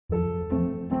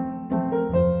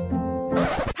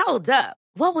Hold up.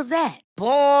 What was that?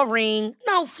 Boring.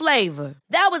 No flavor.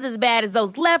 That was as bad as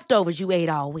those leftovers you ate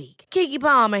all week. Keke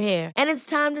Palmer here. And it's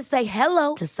time to say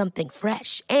hello to something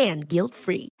fresh and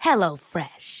guilt-free. Hello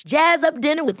Fresh. Jazz up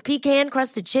dinner with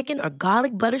pecan-crusted chicken or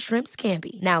garlic butter shrimp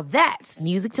scampi. Now that's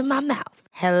music to my mouth.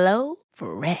 Hello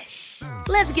Fresh.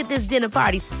 Let's get this dinner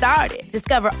party started.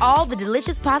 Discover all the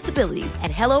delicious possibilities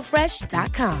at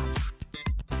hellofresh.com.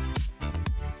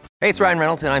 Hey, it's Ryan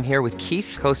Reynolds, and I'm here with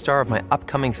Keith, co-star of my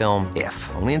upcoming film,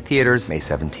 If, only in theaters May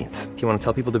 17th. Do you want to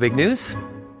tell people the big news?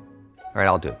 All right,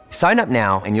 I'll do it. Sign up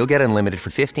now and you'll get unlimited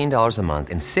for $15 a month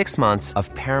and 6 months of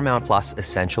Paramount Plus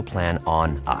Essential Plan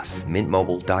on us.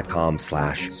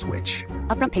 MintMobile.com/switch.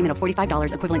 Upfront payment of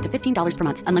 $45 equivalent to $15 per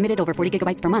month. Unlimited over 40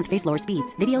 gigabytes per month. Face lower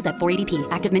speeds. Videos at 480p.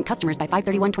 Active Mint customers by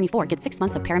 531.24 get 6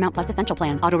 months of Paramount Plus Essential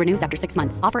Plan. Auto renews after 6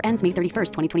 months. Offer ends May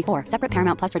 31st, 2024. Separate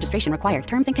Paramount Plus registration required.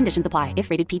 Terms and conditions apply if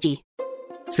rated PG.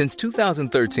 Since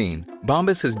 2013,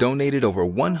 Bombas has donated over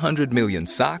 100 million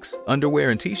socks,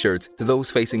 underwear, and T-shirts to those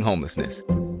facing homelessness.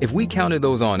 If we counted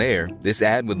those on air, this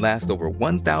ad would last over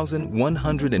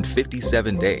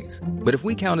 1,157 days. But if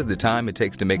we counted the time it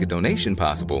takes to make a donation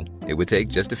possible, it would take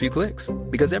just a few clicks.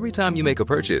 Because every time you make a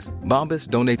purchase, Bombas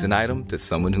donates an item to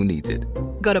someone who needs it.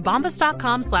 Go to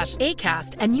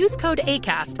bombas.com/ACAST and use code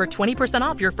ACAST for 20%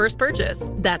 off your first purchase.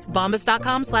 That's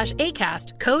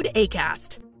bombas.com/ACAST, code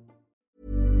ACAST.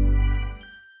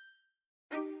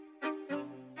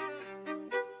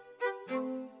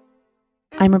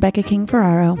 I'm Rebecca King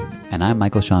Ferraro. And I'm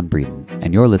Michael Sean Breeden,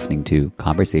 and you're listening to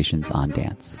Conversations on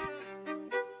Dance.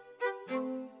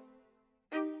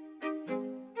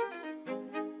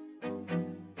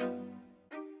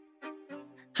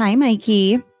 Hi,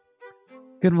 Mikey.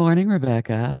 Good morning,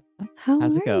 Rebecca.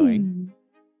 How's it going?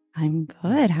 I'm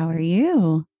good. How are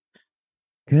you?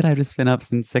 Good. I've just been up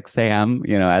since 6 a.m.,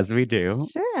 as we do.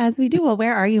 Sure, as we do. Well,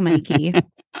 where are you, Mikey?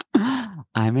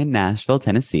 I'm in Nashville,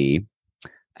 Tennessee.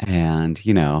 And,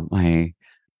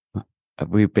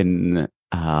 we've been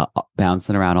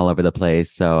bouncing around all over the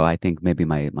place. So I think maybe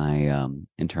my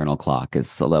internal clock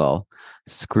is a little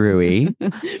screwy.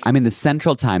 I'm in the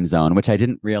central time zone, which I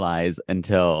didn't realize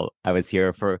until I was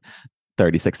here for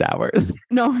 36 hours.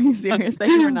 No, are you serious that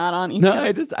you were not on East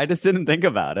No, Coast? I just didn't think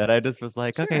about it. I just was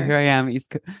like, Sure. okay, here I am,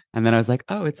 and then I was like,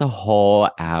 oh, it's a whole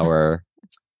hour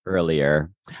earlier.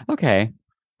 Okay.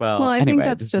 Well, I anyway, think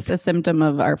that's just a symptom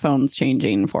of our phones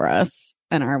changing for us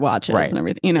and our watches Right. and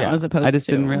everything, Yeah. as opposed to... I just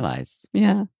didn't realize.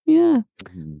 Yeah.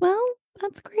 Mhm. Well,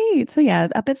 that's great. So yeah,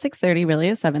 up at 6:30, really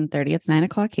is 7:30. It's 9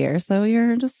 o'clock here. So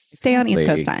you're just stay on East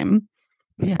Coast Exactly. time.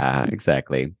 Yeah,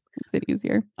 exactly. Makes it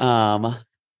easier.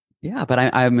 Yeah, but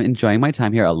I'm enjoying my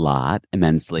time here a lot,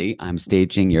 immensely. I'm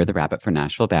staging You're the Rabbit for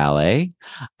Nashville Ballet.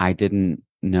 I didn't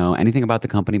know anything about the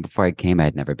company before I came. I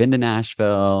had never been to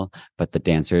Nashville, but the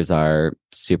dancers are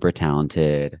super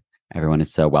talented. Everyone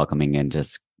is so welcoming and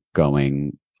just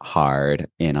going hard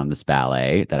in on this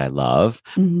ballet that I love.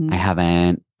 Mhm. I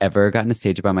haven't ever gotten to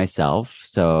stage it by myself,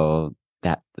 so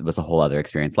that was a whole other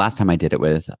experience. Last time I did it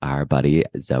with our buddy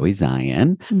Zoe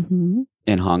Zion Mhm.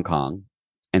 in Hong Kong.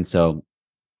 And so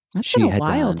That's she been a had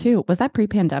while done- too. Was that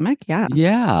pre-pandemic? Yeah.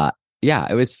 Yeah.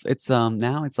 It's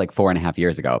now it's like 4.5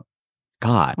 years ago.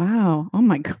 God. Wow. Oh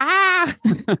my God. Ah!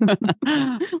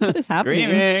 What is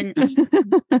happening? Screaming.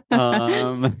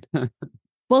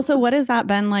 Well, so what has that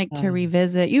been like to Uh.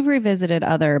 revisit? You've revisited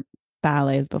other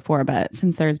ballets before, but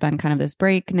since there's been kind of this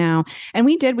break now, and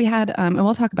we had, and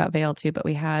we'll talk about Veil too, but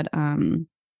we had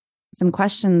some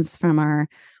questions from our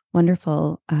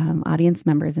wonderful audience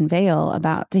members in Veil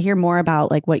to hear more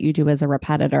about like what you do as a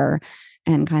repetitor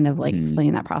and kind of like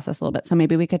explaining that process a little bit. So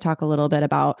maybe we could talk a little bit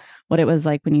about what it was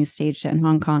like when you staged it in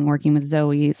Hong Kong, working with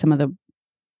Zoe, some of the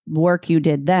work you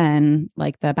did then,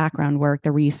 like the background work,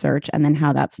 the research, and then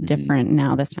how that's different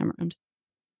now this time around.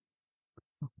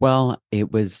 Well,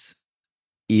 it was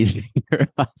easier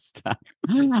last time.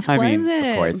 I mean,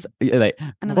 Was it?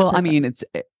 of course. I mean, it's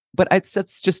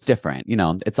just different.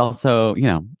 It's also,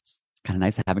 it's kind of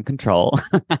nice having control.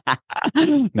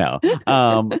 No,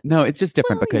 it's just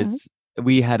different because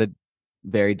we had a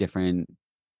very different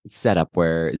setup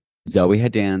where Zoe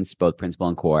had danced both principal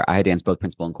and core. I had danced both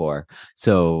principal and core.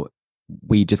 So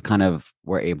we just kind of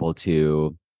were able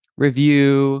to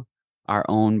review our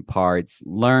own parts,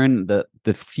 learn the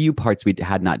few parts we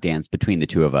had not danced between the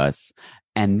two of us.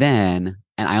 And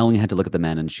I only had to look at the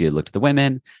men and she had looked at the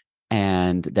women.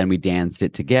 And then we danced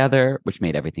it together, which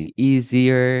made everything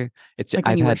easier. It's like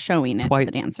when you were showing it to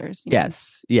the dancers.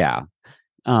 Yes. Yeah.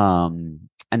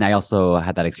 And I also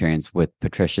had that experience with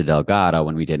Patricia Delgado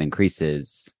when we did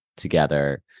Increases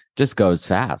together just goes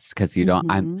fast because you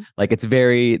don't. I'm like it's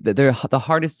very the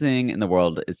hardest thing in the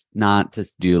world is not to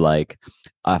do like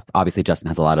obviously Justin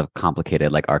has a lot of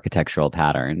complicated like architectural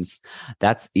patterns.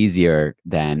 That's easier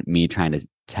than me trying to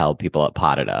tell people at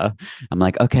Padada. I'm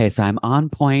like, okay, so I'm on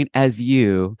point as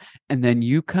you, and then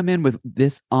you come in with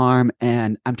this arm,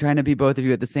 and I'm trying to be both of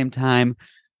you at the same time.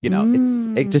 You know,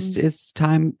 it's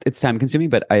time consuming,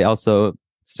 but I also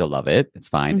still love it. It's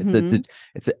fine.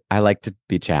 I like to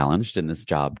be challenged in this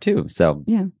job too. So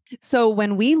yeah. So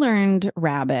when we learned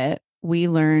Rabbit, we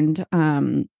learned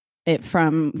it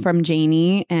from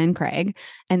Janie and Craig.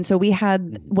 And so we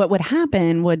had what would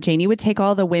happen would Janie would take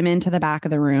all the women to the back of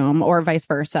the room or vice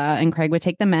versa. And Craig would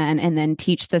take the men and then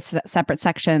teach the separate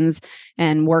sections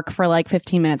and work for like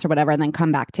 15 minutes or whatever, and then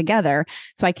come back together.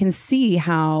 So I can see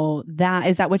how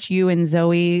is that what you and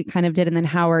Zoe kind of did? And then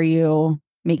how are you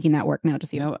making that work now?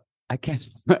 Just, you know, I can't,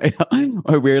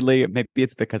 or weirdly, maybe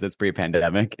it's because it's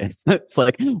pre-pandemic. It's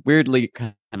like weirdly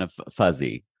kind of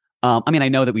fuzzy. I mean, I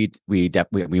know that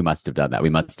we must have done that. We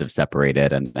must have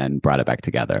separated and then brought it back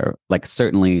together. Like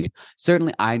certainly,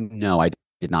 I know I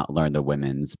did not learn the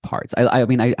women's parts. I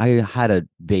mean, I had a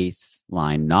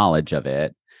baseline knowledge of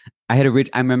it. I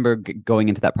remember going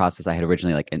into that process. I had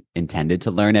originally like intended to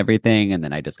learn everything, and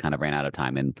then I just kind of ran out of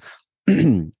time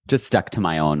and just stuck to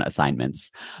my own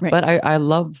assignments. Right. But I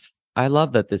love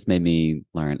that this made me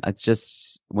learn. It's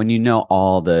just when you know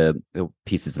all the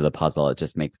pieces of the puzzle, it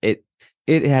just makes it.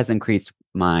 It has increased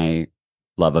my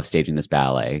love of staging this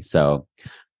ballet. So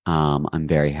I'm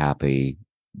very happy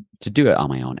to do it on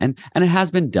my own. And it has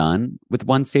been done with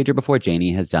one stager before.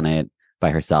 Janie has done it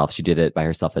by herself. She did it by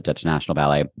herself at Dutch National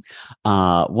Ballet.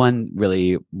 One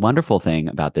really wonderful thing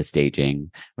about this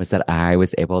staging was that I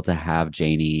was able to have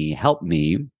Janie help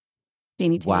me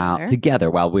together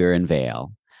while we were in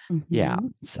Vail. Yeah.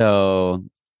 So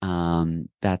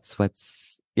that's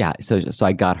so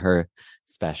I got her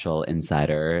special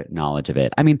insider knowledge of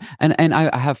it. I mean, and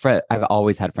I've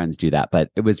always had friends do that, but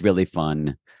it was really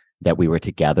fun that we were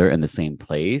together in the same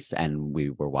place and we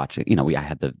were watching, you know, I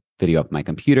had the video up my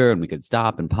computer and we could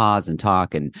stop and pause and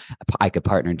talk, and I could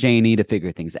partner Janie to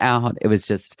figure things out. It was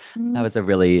just, that was a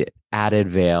really added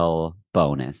Vail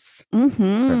bonus for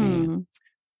me,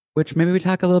 which maybe we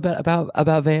talk a little bit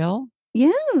about Vail.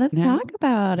 Yeah, let's talk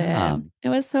about it. It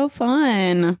was so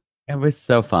fun. It was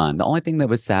so fun. The only thing that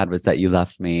was sad was that you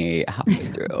left me halfway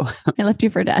through. I left you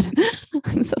for dead.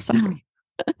 I'm so sorry.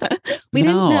 We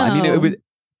didn't know. I mean, it was,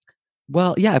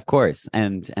 well, yeah, of course.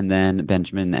 And then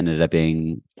Benjamin ended up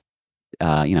being,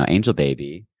 angel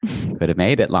baby. Could have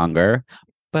made it longer,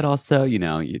 but also,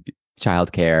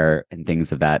 childcare and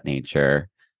things of that nature.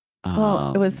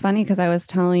 Well, it was funny because I was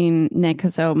telling Nick,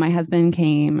 so my husband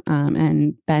came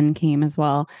and Ben came as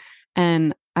well.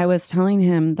 And I was telling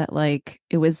him that like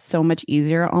it was so much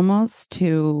easier almost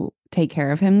to take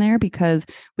care of him there because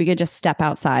we could just step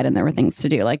outside and there were things to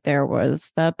do. Like there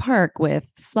was the park with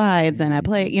slides and a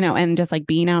play, and just like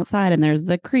being outside, and there's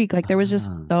the creek. Like there was just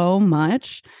so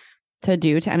much to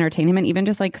do to entertain him. And even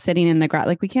just like sitting in the grass,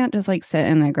 like we can't just like sit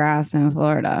in the grass in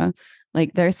Florida.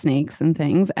 Like there's snakes and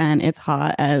things, and it's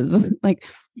hot as like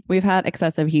we've had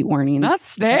excessive heat warnings. Not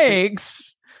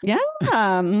snakes. Yeah,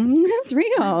 it's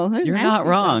real. You're not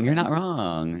wrong. You're not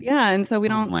wrong. Yeah, and so we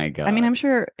don't. Oh my God. I mean, I'm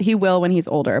sure he will when he's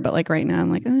older, but like right now, I'm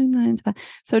like, I'm not into that.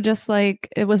 So just like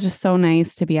it was just so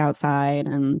nice to be outside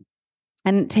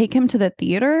and take him to the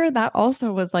theater. That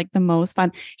also was like the most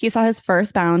fun. He saw his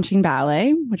first Balanchine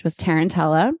ballet, which was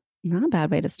Tarantella. Not a bad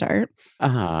way to start.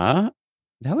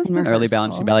 That was an early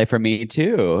Balanchine ballet for me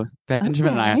too.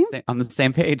 Benjamin and I on the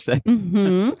same page.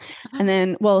 And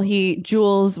then,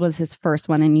 Jules was his first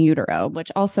one in utero,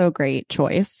 which also a great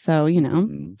choice. So,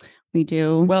 we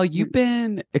do. Well, you've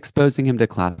been exposing him to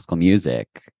classical music,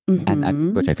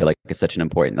 and which I feel like is such an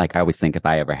important. Like I always think if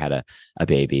I ever had a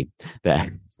baby,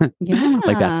 that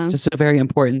like that's just a very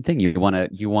important thing. You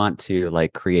want to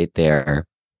like create their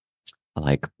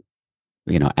like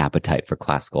appetite for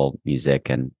classical music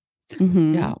and.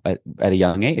 At a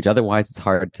young age. Otherwise, it's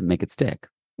hard to make it stick.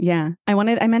 Yeah. I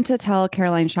meant to tell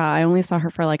Caroline Shaw. I only saw her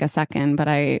for like a second,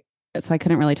 so I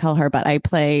couldn't really tell her, but I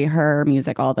play her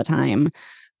music all the time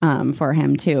for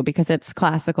him too, because it's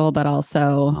classical, but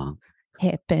also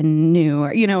hip and new,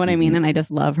 or, you know what I mean? And I just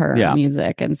love her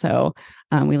music. And so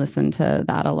we listen to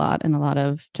that a lot and a lot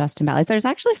of Justin ballets. There's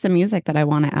actually some music that I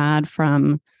want to add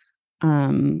from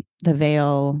the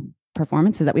Vail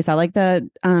performances that we saw, like the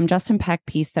Justin Peck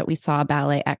piece that we saw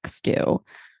Ballet X do.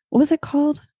 What was it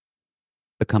called?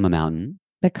 Become a Mountain.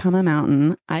 Become a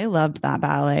Mountain. I loved that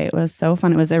ballet. It was so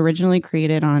fun. It was originally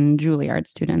created on Juilliard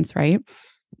students, right?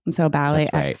 And so Ballet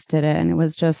X did it, and it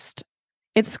was just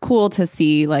it's cool to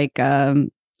see like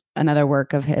another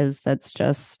work of his that's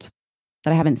just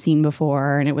that I haven't seen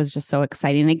before. And it was just so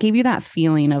exciting. It gave you that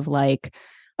feeling of like,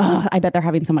 oh, I bet they're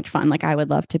having so much fun. Like I would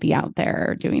love to be out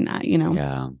there doing that, you know?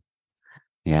 Yeah.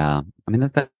 Yeah. I mean,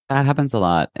 that happens a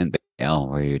lot in Bale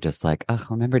where you're just like, oh,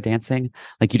 remember dancing?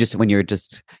 Like when you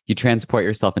transport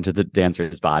yourself into the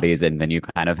dancers' bodies and then you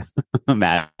kind of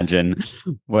imagine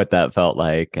what that felt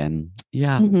like. And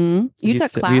yeah, You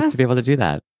took class? We used to be able to do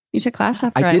that. You took class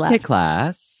after I did left. take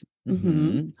class.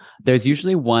 There's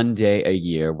usually one day a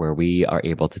year where we are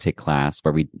able to take class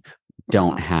where we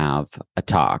don't have a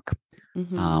talk.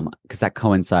 Because that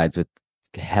coincides with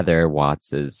Heather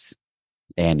Watts's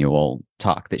annual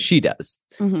talk that she does.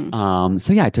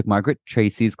 So yeah, I took Margaret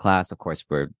Tracy's class. Of course,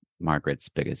 we're Margaret's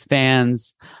biggest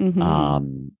fans. Yeah,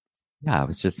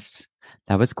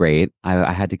 that was great.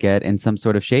 I had to get in some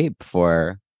sort of shape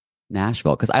for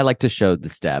Nashville because I like to show the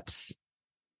steps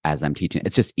as I'm teaching.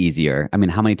 It's just easier. I mean,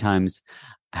 how many times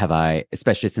have I,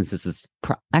 especially since this is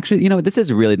actually, this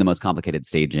is really the most complicated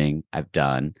staging I've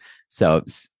done. So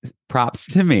props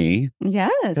to me.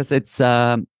 Yes. Because it's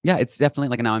definitely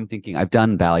like now I'm thinking I've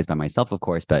done ballets by myself, of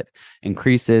course, but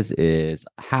Increases is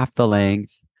half the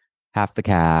length, half the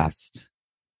cast.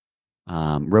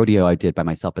 Rodeo I did by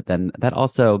myself, but then that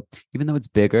also, even though it's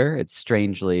bigger, it's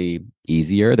strangely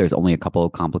easier. There's only a couple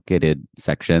of complicated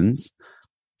sections.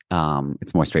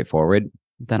 It's more straightforward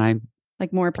than I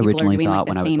like more people originally are doing thought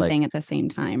like the same thing at the same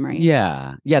time, right?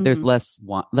 Yeah. There's less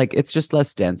like it's just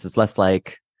less dense. It's less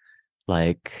like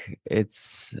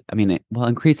it's. I mean,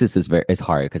 Increases is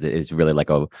hard because it is really like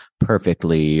a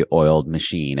perfectly oiled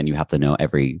machine, and you have to know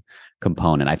every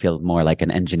component. I feel more like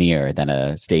an engineer than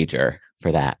a stager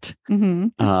for that.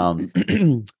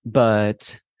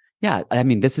 But yeah, I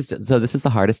mean, this is the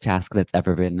hardest task that's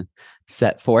ever been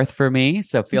set forth for me.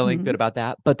 So feeling good about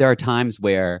that. But there are times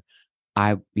where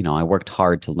I worked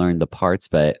hard to learn the parts,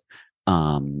 but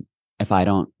if I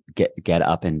don't get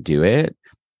up and do it,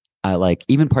 I like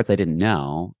even parts I didn't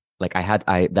know, like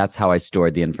that's how I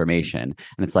stored the information.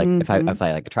 And it's like if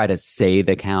I like try to say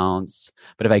the counts,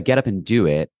 but if I get up and do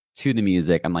it to the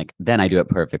music, I'm like, then I do it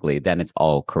perfectly, then it's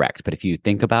all correct. But if you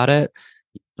think about it,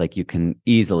 like you can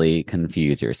easily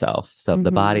confuse yourself. So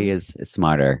the body is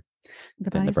smarter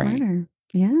than the brain. Smarter.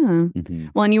 Yeah.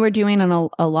 Well, and you were doing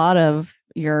a lot of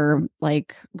your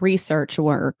like research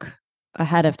work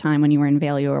ahead of time when you were in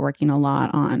Vail. You were working a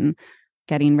lot on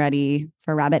getting ready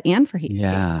for Rabbit and for Heat.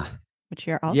 Yeah. Which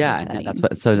you're also studying, that's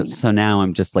what. So now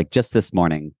I'm just like this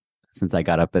morning, since I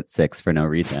got up at 6 for no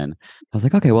reason, I was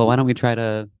like, okay, well, why don't we try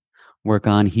to work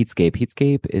on Heatscape?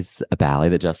 Heatscape is a ballet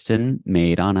that Justin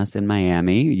made on us in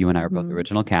Miami. You and I are both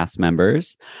original cast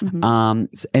members.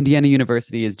 Indiana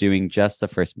University is doing just the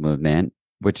first movement,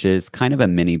 which is kind of a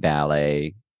mini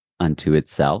ballet unto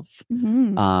itself.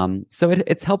 So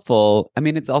it's helpful. I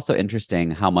mean, it's also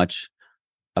interesting how much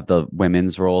of the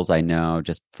women's roles I know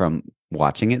just from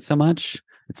watching it so much.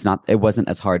 It wasn't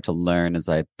as hard to learn as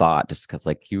I thought, just because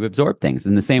like you absorb things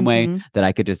in the same way that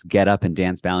I could just get up and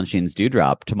dance Balanchine's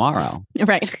Dewdrop tomorrow.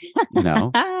 Right.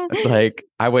 It's like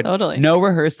I would no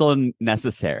rehearsal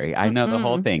necessary. I know the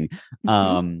whole thing.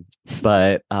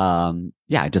 But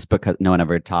just because no one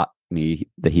ever taught me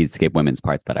the Heatscape women's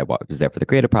parts, but I was there for the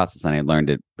creative process and I learned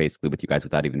it basically with you guys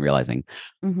without even realizing.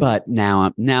 But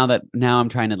now I'm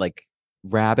trying to like,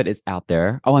 Rabbit is out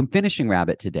there. Oh, I'm finishing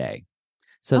Rabbit today.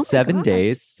 So 7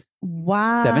 days.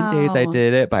 Wow. 7 days I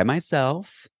did it by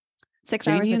myself. 6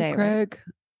 hours a day, Craig.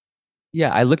 Right?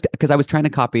 Yeah, I looked because I was trying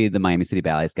to copy the Miami City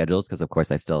Ballet schedules because of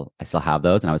course I still have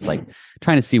those, and I was like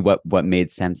trying to see what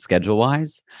made sense schedule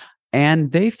wise.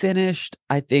 And they finished,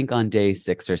 I think, on day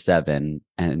 6 or 7,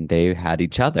 and they had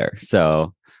each other.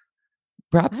 So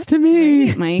props to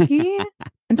me, great, Mikey.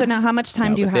 And so now, how much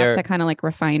time do you have to kind of like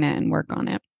refine it and work on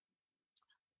it?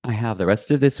 I have the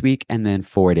rest of this week and then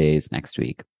 4 days next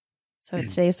week. So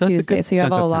today's Tuesday. So you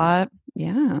have a lot.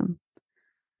 Yeah.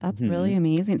 That's really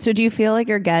amazing. So do you feel like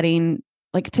you're getting,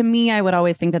 like, to me, I would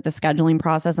always think that the scheduling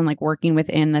process and like working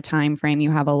within the time frame you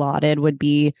have allotted would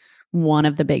be one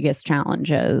of the biggest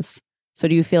challenges. So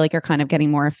do you feel like you're kind of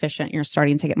getting more efficient? You're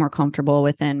starting to get more comfortable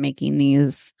within making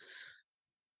these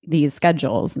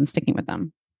schedules and sticking with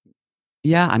them?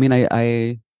 Yeah. I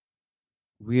mean,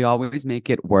 we always make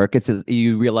it work.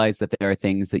 You realize that there are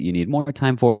things that you need more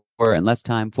time for and less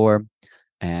time for.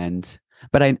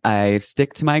 But I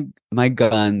stick to my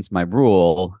guns, my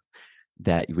rule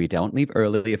that we don't leave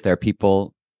early if there are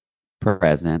people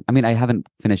present. I mean, I haven't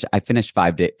finished. I finished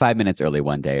 5 minutes early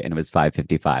one day and it was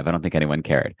 5:55. I don't think anyone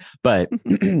cared. But,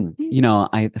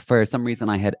 for some reason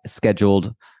I had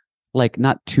scheduled like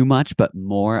not too much, but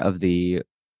more of the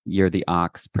You're the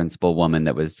Ox Principal Woman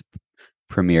that was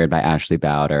premiered by Ashley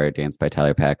Bowder, danced by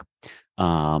Tyler Peck.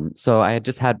 So I had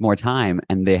just had more time,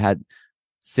 and they had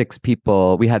 6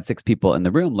 people. We had 6 people in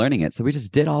the room learning it. So we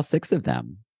just did all 6 of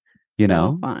them, you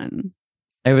know? So fun.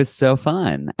 It was so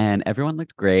fun. And everyone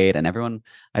looked great. And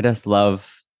I just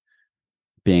love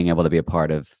being able to be a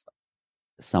part of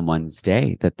someone's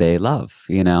day that they love,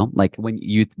 you know? Like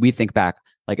we think back,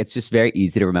 like it's just very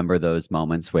easy to remember those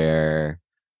moments where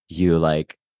you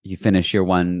finish your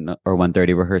 1 or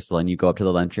 1:30 rehearsal and you go up to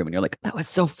the lunchroom and you're like, that was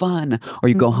so fun. Or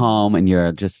you go home and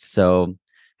you're just so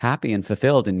happy and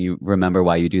fulfilled and you remember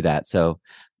why you do that. So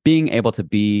being able to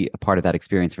be a part of that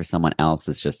experience for someone else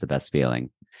is just the best feeling.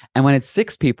 And when it's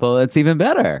 6 people, it's even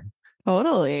better.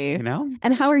 Totally. You know?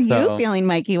 And how are you feeling,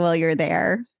 Mikey, while you're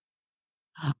there?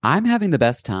 I'm having the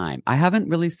best time. I haven't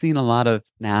really seen a lot of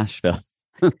Nashville.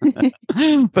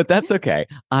 But that's okay.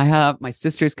 My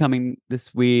sister's coming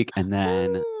this week, and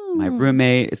then my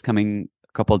roommate is coming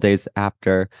a couple of days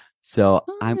after. So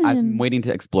I'm waiting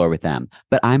to explore with them.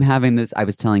 But I'm having this. I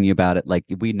was telling you about it. Like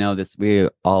we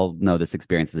all know this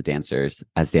experience as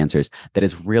dancers, that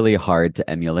is really hard to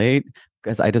emulate.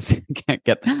 Because I just can't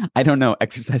I don't know,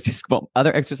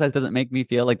 other exercise doesn't make me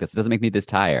feel like this. It doesn't make me this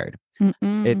tired.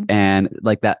 And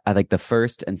like that, I like the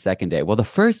first and second day. Well, the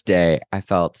first day I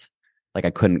felt like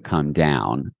I couldn't come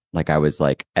down. Like I was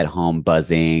like at home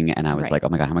buzzing and I was like, oh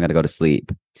my God, how am I going to go to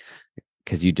sleep?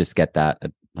 Because you just get that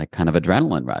like kind of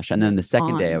adrenaline rush. And then the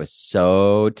second day I was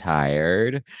so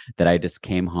tired that I just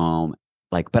came home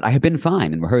but I had been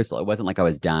fine in rehearsal. It wasn't like I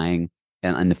was dying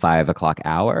in the 5 o'clock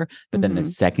hour, but then the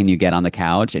second you get on the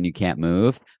couch and you can't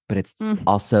move, but it's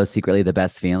also secretly the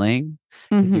best feeling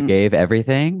because you gave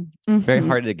everything. Very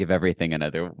hard to give everything any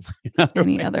other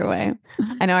way.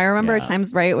 I know. I remember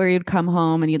times where you'd come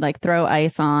home and you'd like throw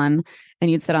ice on and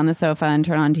you'd sit on the sofa and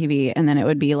turn on TV, and then it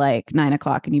would be like 9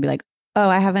 o'clock and you'd be like, oh,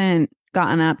 I haven't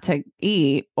gotten up to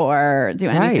eat or do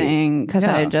anything because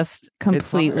I had just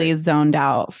completely zoned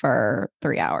out for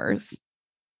 3 hours,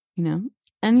 you know?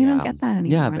 And you don't get that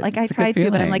anymore. Yeah, like I tried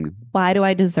to, but I'm like, why do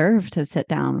I deserve to sit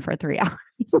down for 3 hours?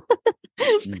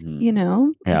 You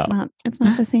know, it's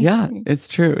not the same. Yeah, it's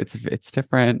true. It's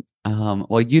different.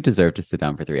 Well, you deserve to sit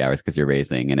down for 3 hours because you're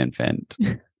raising an infant.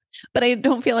 But I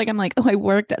don't feel like I'm like, oh, I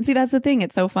worked. See, that's the thing.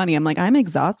 It's so funny. I'm like, I'm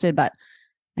exhausted, but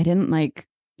I didn't like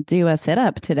do a sit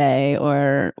up today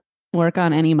or work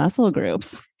on any muscle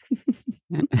groups.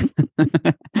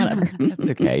 Whatever. That's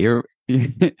okay.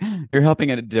 You're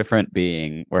helping a different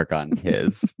being work on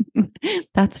his.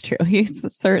 That's true. He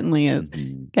certainly is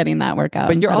getting that workout.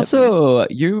 But you're also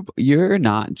you're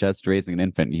not just raising an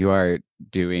infant. You are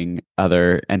doing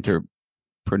other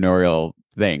entrepreneurial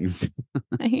things.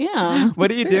 Yeah. What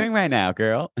are you doing right now,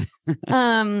 girl?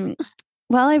 Well,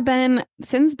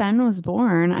 since Ben was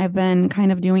born, I've been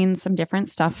kind of doing some different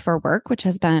stuff for work, which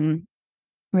has been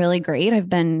really great. I've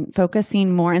been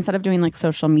focusing more, instead of doing like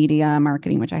social media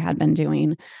marketing, which I had been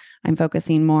doing, I'm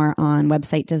focusing more on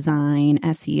website design,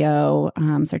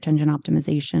 SEO, search engine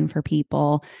optimization for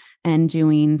people, and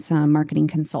doing some marketing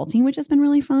consulting, which has been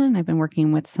really fun. I've been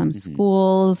working with some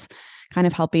schools, kind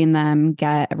of helping them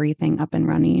get everything up and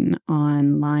running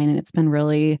online. And it's been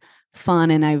really fun.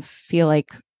 And I feel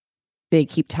like they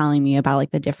keep telling me about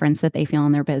like the difference that they feel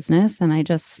in their business. And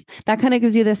that kind of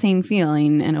gives you the same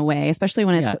feeling in a way, especially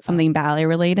when it's something ballet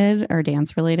related or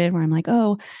dance related, where I'm like,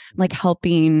 oh, I'm like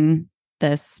helping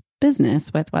this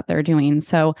business with what they're doing.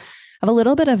 So I have a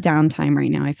little bit of downtime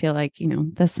right now. I feel like,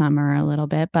 the summer a little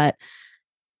bit, but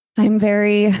I'm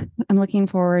looking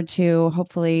forward to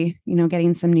hopefully,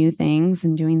 getting some new things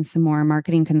and doing some more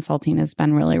marketing consulting has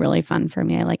been really, really fun for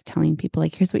me. I like telling people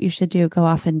like, here's what you should do. Go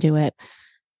off and do it.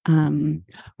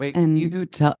 Wait, can you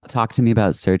talk to me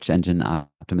about search engine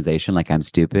optimization like I'm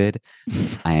stupid?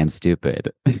 I am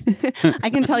stupid. I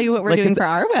can tell you what we're doing for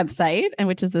our website, and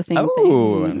which is the same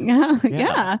thing.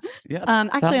 Yeah.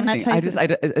 Actually, and that's I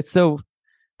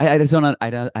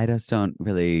just don't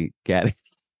really get it.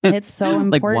 It's so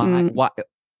important. Like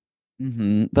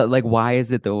why but like, why is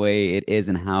it the way it is,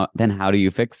 and how do you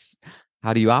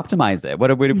optimize it? What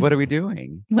are we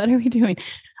doing? What are we doing?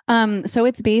 So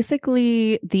it's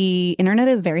basically, the internet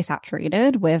is very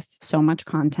saturated with so much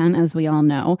content, as we all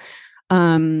know,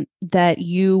 that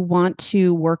you want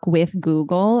to work with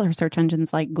Google or search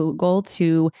engines like Google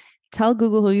to tell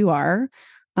Google who you are,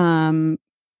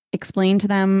 explain to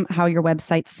them how your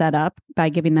website's set up by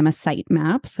giving them a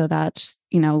sitemap. So that,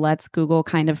 lets Google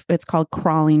it's called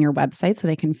crawling your website so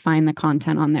they can find the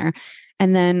content on there.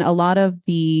 And then a lot of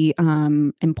the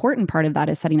important part of that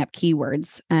is setting up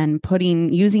keywords and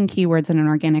using keywords in an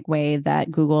organic way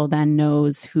that Google then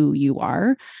knows who you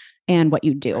are and what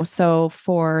you do. So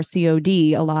for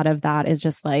COD, a lot of that is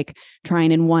just like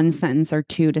trying in one sentence or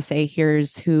two to say,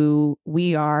 here's who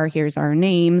we are, here's our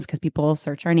names, because people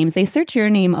search our names. They search your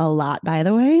name a lot, by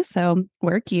the way. So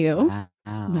work you.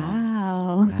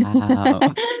 Wow.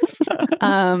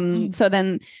 So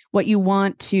then what you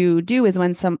want to do is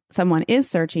when someone is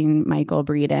searching Michael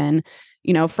Breeden,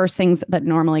 first things that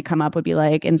normally come up would be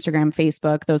like Instagram,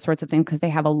 Facebook, those sorts of things, because they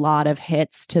have a lot of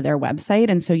hits to their website.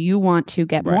 And so you want to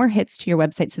get more hits to your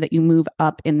website so that you move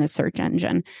up in the search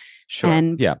engine. Sure.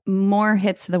 And more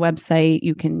hits to the website,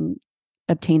 you can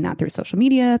obtain that through social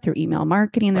media, through email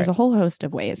marketing. There's a whole host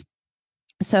of ways.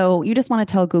 So you just want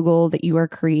to tell Google that you are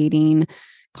creating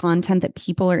content that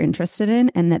people are interested in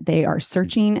and that they are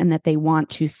searching and that they want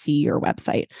to see your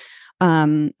website.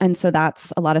 And so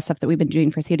that's a lot of stuff that we've been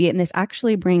doing for COD. And this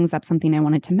actually brings up something I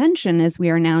wanted to mention is we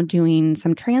are now doing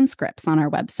some transcripts on our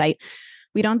website.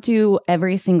 We don't do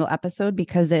every single episode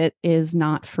because it is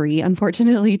not free,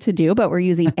 unfortunately, to do, but we're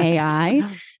using AI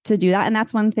to do that. And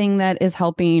that's one thing that is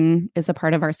helping, is a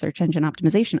part of our search engine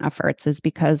optimization efforts, is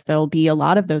because there'll be a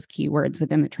lot of those keywords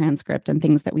within the transcript and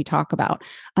things that we talk about.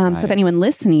 So if anyone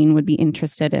listening would be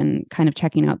interested in kind of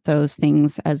checking out those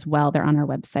things as well, they're on our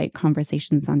website,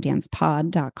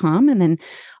 conversationsondancepod.com. And then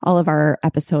all of our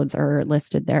episodes are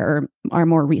listed there, or our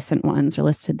more recent ones are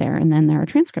listed there. And then there are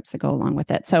transcripts that go along with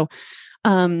it. So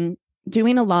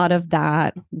doing a lot of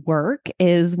that work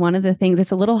is one of the things. It's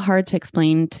a little hard to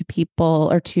explain to people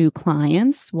or to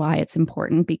clients why it's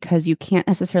important, because you can't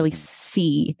necessarily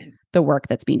see the work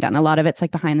that's being done. A lot of it's like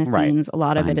behind the scenes. A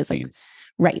lot of it is like,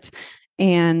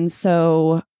 And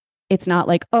so it's not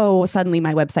like, oh, suddenly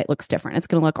my website looks different. It's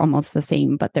going to look almost the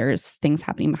same, but there's things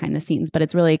happening behind the scenes. But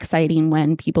it's really exciting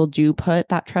when people do put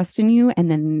that trust in you,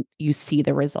 and then you see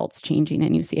the results changing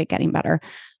and you see it getting better.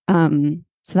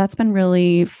 So that's been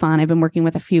really fun. I've been working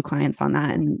with a few clients on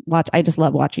that, and I just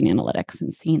love watching analytics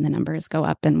and seeing the numbers go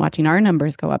up, and watching our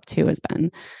numbers go up too has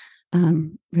been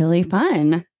really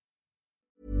fun.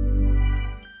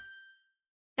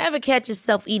 Ever catch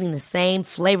yourself eating the same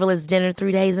flavorless dinner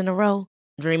 3 days in a row?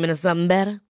 Dreaming of something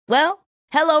better? Well,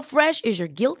 HelloFresh is your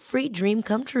guilt-free dream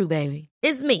come true, baby.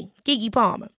 It's me, Keke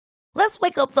Palmer. Let's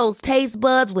wake up those taste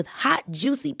buds with hot,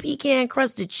 juicy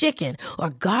pecan-crusted chicken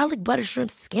or garlic butter shrimp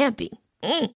scampi.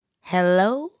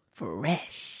 Hello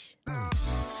Fresh.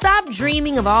 Stop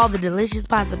dreaming of all the delicious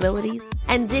possibilities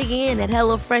and dig in at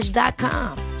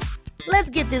HelloFresh.com.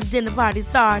 Let's get this dinner party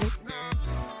started.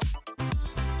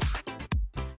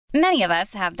 Many of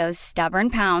us have those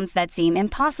stubborn pounds that seem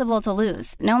impossible to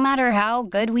lose, no matter how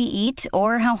good we eat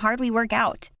or how hard we work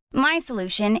out. My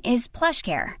solution is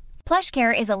PlushCare.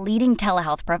 PlushCare is a leading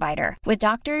telehealth provider with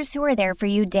doctors who are there for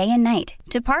you day and night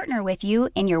to partner with you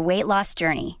in your weight loss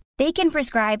journey. They can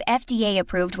prescribe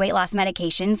FDA-approved weight loss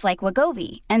medications like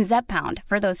Wegovy and Zepbound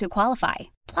for those who qualify.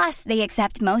 Plus, they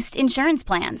accept most insurance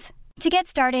plans. To get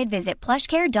started, visit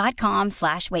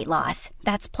plushcare.com/weightloss.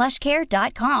 That's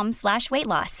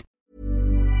plushcare.com/weightloss.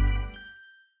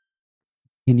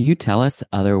 Can you tell us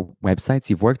other websites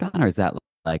you've worked on, or is that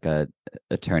like a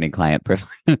attorney-client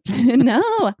privilege? No,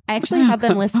 I actually have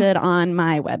them listed on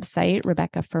my website,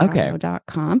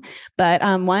 RebeccaFerraro.com.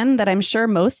 But one that I'm sure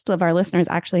most of our listeners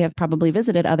actually have probably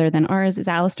visited other than ours is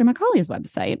Alistair Macaulay's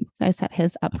website. I set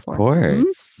his up for him. Of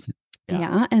course.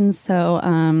 Yeah. And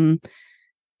so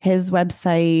his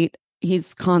website,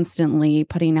 he's constantly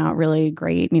putting out really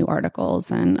great new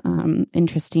articles and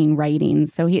interesting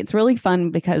writings. So it's really fun,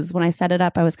 because when I set it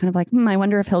up, I was kind of like, I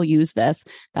wonder if he'll use this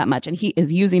that much. And he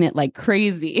is using it like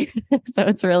crazy. So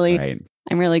it's really,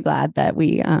 I'm really glad that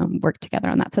we worked together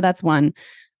on that. So that's one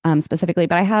specifically.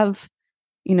 But I have,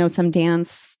 a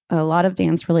lot of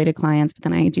dance related clients, but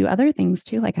then I do other things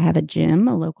too. Like I have a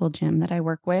local gym that I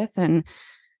work with, and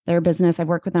their business, I've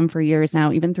worked with them for years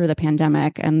now, even through the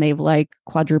pandemic, and they've like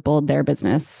quadrupled their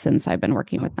business since I've been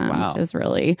working with them, which is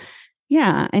really,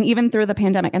 and even through the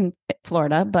pandemic in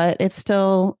Florida, but it's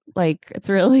still like, it's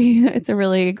a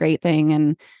really great thing.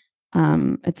 And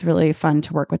it's really fun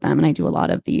to work with them. And I do a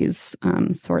lot of these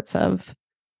sorts of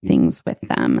things with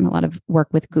them, and a lot of work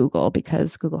with Google,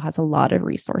 because Google has a lot of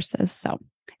resources. So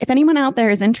if anyone out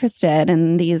there is interested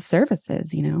in these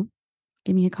services,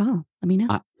 give me a call. Let me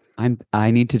know. I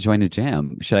need to join a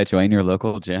gym. Should I join your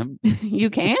local gym?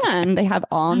 You can. They have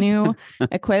all new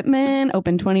equipment,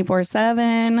 open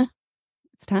 24/7.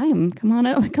 It's time. Come on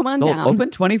down. Open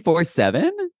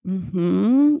 24/7?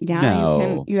 Mm-hmm. Yeah.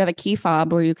 No. You have a key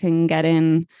fob where you can get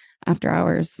in after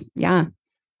hours. Yeah.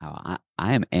 Oh,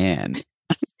 I am Anne.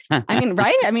 I mean,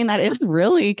 right? I mean, that is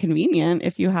really convenient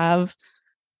if you have,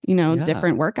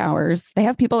 different work hours. They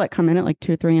have people that come in at like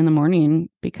 2 or 3 in the morning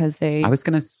because they. I was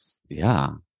going to,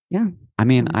 Yeah. I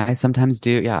mean, I sometimes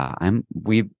do. Yeah.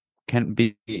 We can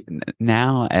be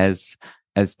now as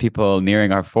people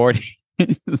nearing our 40s.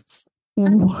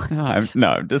 What?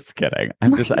 I'm just kidding. I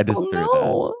just threw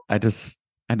that.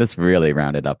 I just really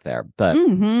rounded up there. But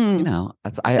you know,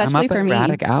 I'm up at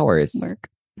erratic hours. Work.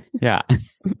 Yeah.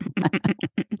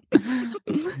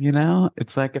 You know,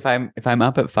 it's like if I'm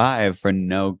up at 5 for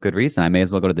no good reason, I may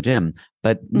as well go to the gym.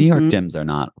 But New York gyms are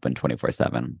not open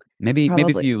 24/7. Maybe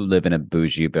if you live in a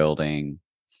bougie building,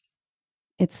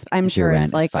 I'm sure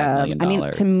it's like $5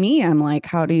 million. To me, I'm like,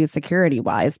 how do you security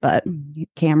wise? But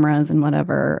cameras and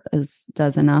whatever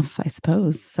does enough, I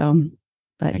suppose. So,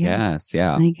 but I guess,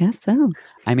 yeah. I guess so.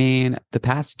 I mean, the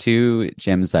past 2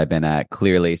 gyms I've been at,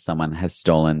 clearly someone has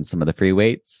stolen some of the free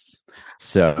weights.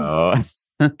 So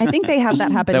I think they have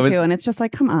that happen too. And it's just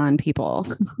like, come on, people.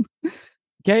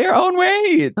 Get your own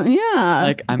weights. Yeah.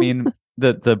 Like, I mean,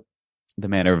 the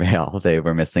Manor Vale, they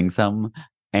were missing some.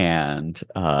 And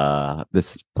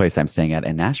this place I'm staying at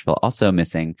in Nashville, also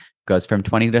missing, goes from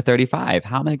 20 to 35.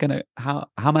 How am I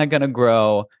gonna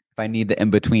grow if I need the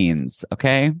in-betweens?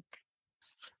 Okay.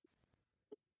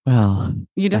 Well,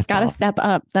 you just got to step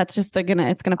up. That's just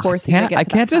it's gonna force you to get to I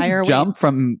can't just jump weight.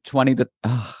 from 20 to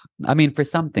I mean, for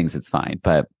some things it's fine,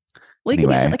 but you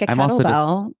anyway, can use it like a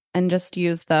kettlebell and just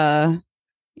use and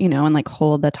like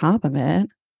hold the top of it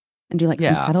and do like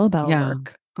some kettlebell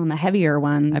work on the heavier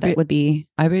one. I'd be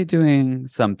doing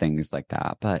some things like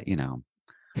that, but I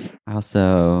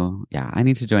also, I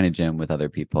need to join a gym with other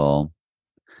people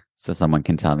so someone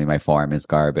can tell me my form is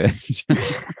garbage.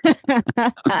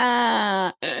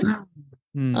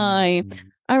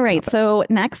 All right. So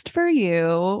next for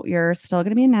you, you're still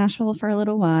going to be in Nashville for a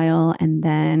little while, and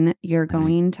then you're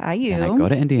going to IU. And I go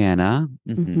to Indiana,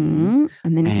 and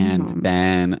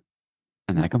then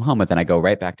I come home, but then I go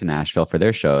right back to Nashville for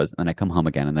their shows, and then I come home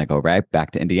again, and I go right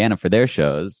back to Indiana for their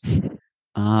shows.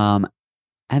 And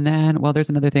then, well, there's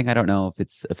another thing. I don't know if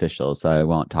it's official, so I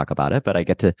won't talk about it, but I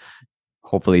get to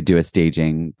hopefully do a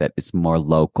staging that is more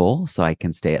local so I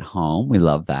can stay at home. We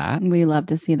love that. We love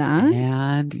to see that.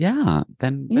 And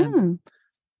then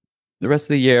the rest of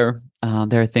the year,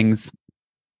 there are things,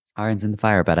 irons in the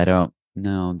fire, but I don't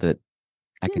know that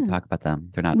I can talk about them.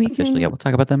 They're not officially. We'll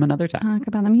talk about them another time. Talk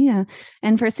about them, yeah.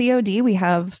 And for COD, we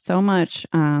have so much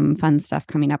fun stuff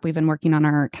coming up. We've been working on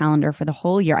our calendar for the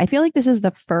whole year. I feel like this is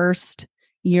the first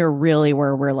year really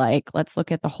where we're like, let's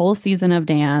look at the whole season of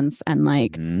dance and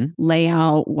like lay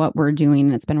out what we're doing.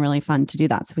 And it's been really fun to do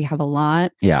that. So we have a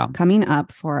lot coming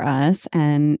up for us.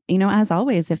 And, as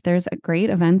always, if there's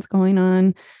great events going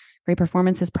on, great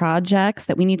performances, projects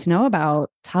that we need to know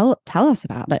about, tell us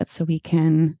about it so we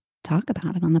can talk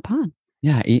about it on the pod.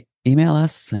 Yeah. Email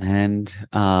us and,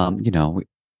 we'll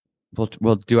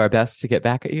do our best to get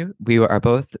back at you. We are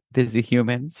both busy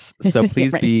humans. So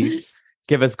please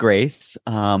give us grace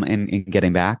in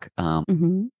getting back. But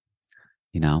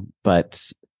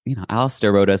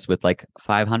Alistair wrote us with like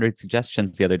 500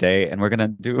 suggestions the other day, and we're gonna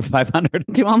do 500.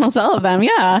 Do almost all of them,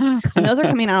 yeah. And those are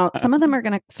coming out. Some of them are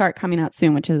gonna start coming out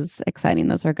soon, which is exciting.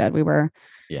 Those are good. We were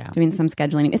doing some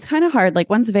scheduling. It's kind of hard. Like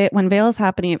when Vail is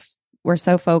happening, we're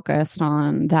so focused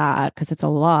on that because it's a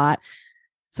lot.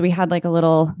 So we had like a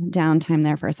little downtime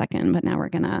there for a second, but now we're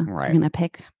gonna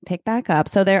pick back up.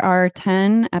 So there are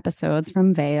 10 episodes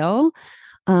from Vail.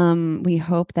 We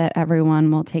hope that everyone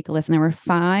will take a listen. There were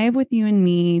 5 with you and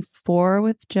me, 4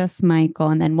 with just Michael,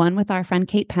 and then 1 with our friend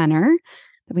Kate Penner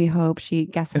that we hope she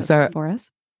guest hosted for us.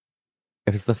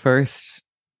 It was the first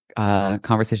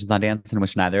Conversations on Dance in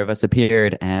which neither of us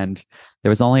appeared, and there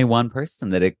was only one person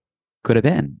that it could have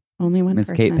been. Only one Miss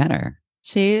person. Kate Penner.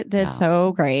 She did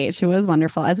so great. She was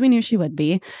wonderful, as we knew she would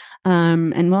be.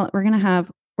 And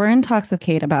we're in talks with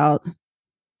Kate about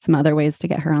some other ways to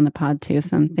get her on the pod too,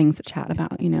 some things to chat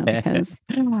about, because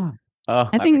I'm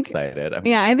excited.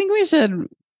 I think we should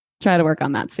try to work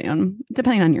on that soon,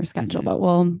 depending on your schedule. But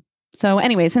so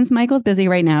anyway, since Michael's busy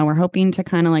right now, we're hoping to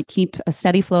kind of like keep a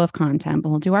steady flow of content.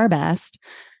 We'll do our best.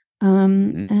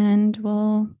 And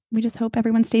we just hope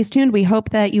everyone stays tuned. We hope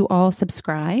that you all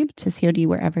subscribe to COD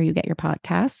wherever you get your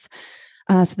podcasts,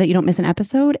 so that you don't miss an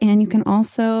episode. And you can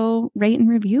also rate and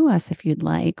review us if you'd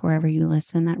like, wherever you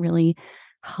listen. That really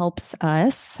helps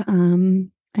us.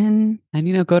 And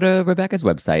go to Rebecca's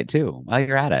website too while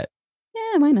you're at it.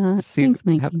 Yeah, why not? Thanks,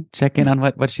 Mikey. Check in on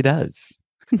what she does.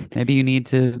 Maybe you need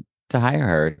to hire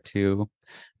her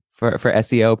for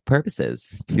SEO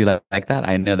purposes. Do you like that?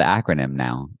 I know the acronym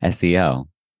now, SEO.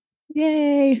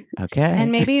 Yay. Okay.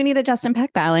 And maybe you need a Justin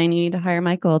Peck ballet and you need to hire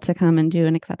Michael to come and do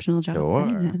an exceptional job.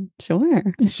 Sure.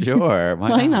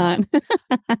 Why not?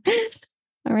 All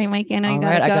right, Mikey, I know you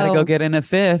gotta go. I gotta go get in a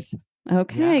 5th.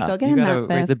 Okay, go get in that fifth.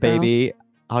 Raise a baby.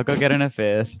 I'll go get in a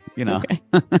fifth, you know. Okay.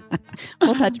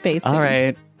 We'll touch base. All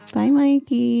right. Bye,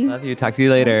 Mikey. Love you. Talk to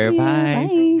you later. Bye.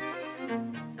 Bye.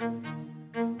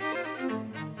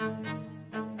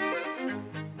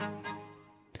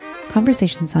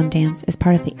 Conversations on Dance is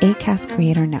part of the Acast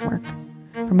Creator Network.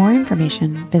 For more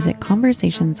information, visit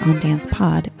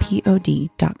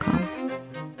conversationsondancepod.com.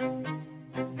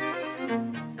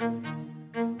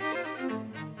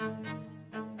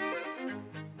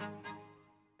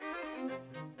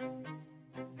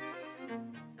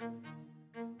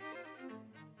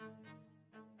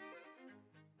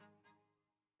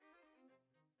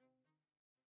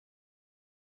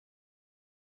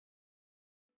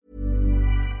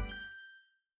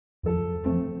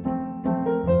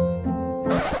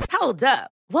 Hold up.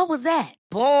 What was that?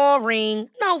 Boring.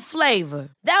 No flavor.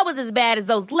 That was as bad as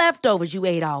those leftovers you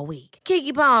ate all week.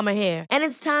 Keke Palmer here, and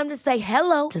it's time to say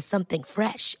hello to something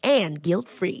fresh and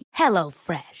guilt-free. Hello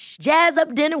Fresh. Jazz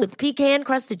up dinner with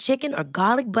pecan-crusted chicken or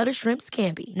garlic butter shrimp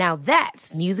scampi. Now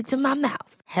that's music to my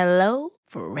mouth. Hello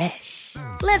Fresh.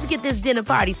 Let's get this dinner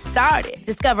party started.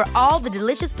 Discover all the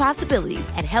delicious possibilities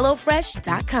at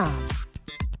HelloFresh.com.